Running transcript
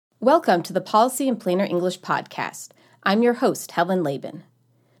Welcome to the Policy in Plainer English podcast. I'm your host, Helen Laban.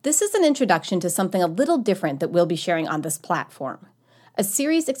 This is an introduction to something a little different that we'll be sharing on this platform, a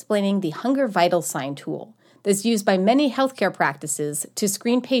series explaining the Hunger Vital Sign tool that's used by many healthcare practices to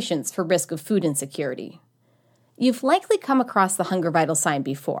screen patients for risk of food insecurity. You've likely come across the Hunger Vital Sign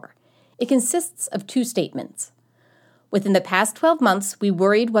before. It consists of two statements. Within the past 12 months, we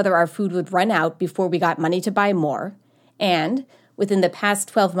worried whether our food would run out before we got money to buy more, and within the past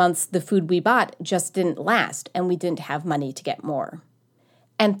 12 months, the food we bought just didn't last and we didn't have money to get more.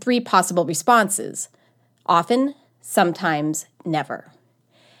 And three possible responses: often, sometimes, never.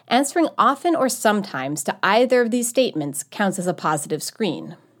 Answering often or sometimes to either of these statements counts as a positive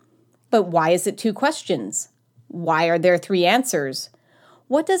screen. But why is it two questions? Why are there three answers?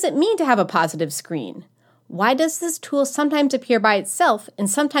 What does it mean to have a positive screen? Why does this tool sometimes appear by itself and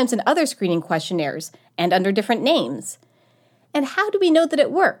sometimes in other screening questionnaires and under different names? And how do we know that it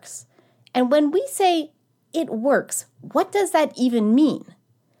works? And when we say it works, what does that even mean?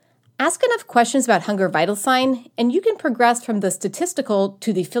 Ask enough questions about Hunger Vital Sign, and you can progress from the statistical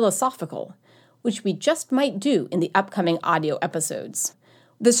to the philosophical, which we just might do in the upcoming audio episodes.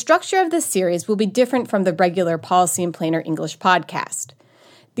 The structure of this series will be different from the regular Policy in Plainer English podcast.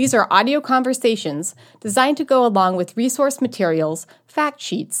 These are audio conversations designed to go along with resource materials, fact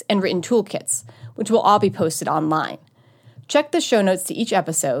sheets, and written toolkits, which will all be posted online. Check the show notes to each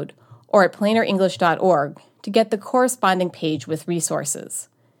episode or at plainerenglish.org to get the corresponding page with resources.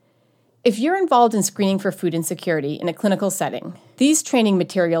 If you're involved in screening for food insecurity in a clinical setting, these training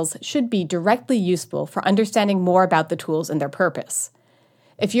materials should be directly useful for understanding more about the tools and their purpose.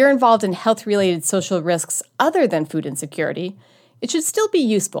 If you're involved in health-related social risks other than food insecurity, it should still be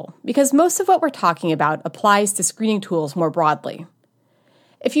useful because most of what we're talking about applies to screening tools more broadly.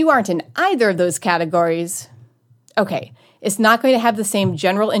 If you aren't in either of those categories, okay, it's not going to have the same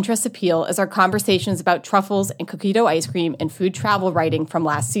general interest appeal as our conversations about truffles and cookie dough ice cream and food travel writing from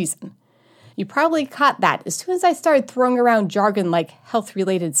last season. You probably caught that as soon as I started throwing around jargon like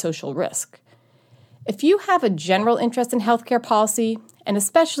health-related social risk. If you have a general interest in healthcare policy, and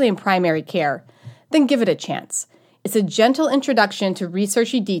especially in primary care, then give it a chance. It's a gentle introduction to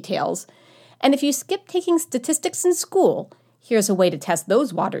researchy details, and if you skip taking statistics in school, here's a way to test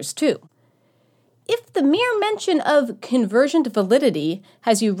those waters too. If the mere mention of conversion to validity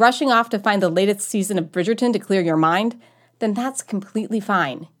has you rushing off to find the latest season of Bridgerton to clear your mind, then that's completely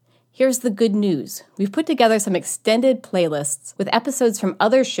fine. Here's the good news. We've put together some extended playlists with episodes from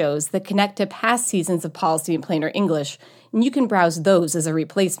other shows that connect to past seasons of Policy in Plainer English, and you can browse those as a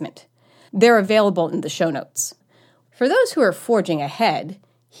replacement. They're available in the show notes. For those who are forging ahead,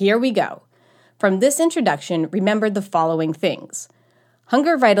 here we go. From this introduction, remember the following things.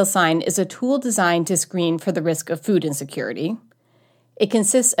 Hunger Vital Sign is a tool designed to screen for the risk of food insecurity. It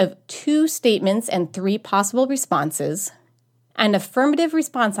consists of two statements and three possible responses. An affirmative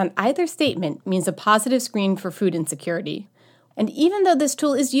response on either statement means a positive screen for food insecurity. And even though this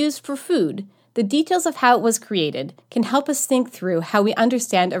tool is used for food, the details of how it was created can help us think through how we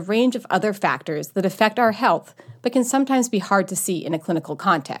understand a range of other factors that affect our health but can sometimes be hard to see in a clinical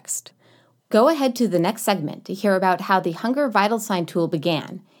context. Go ahead to the next segment to hear about how the Hunger Vital Sign tool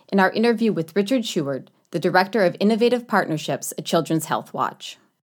began in our interview with Richard Scheward, the Director of Innovative Partnerships at Children's Health Watch.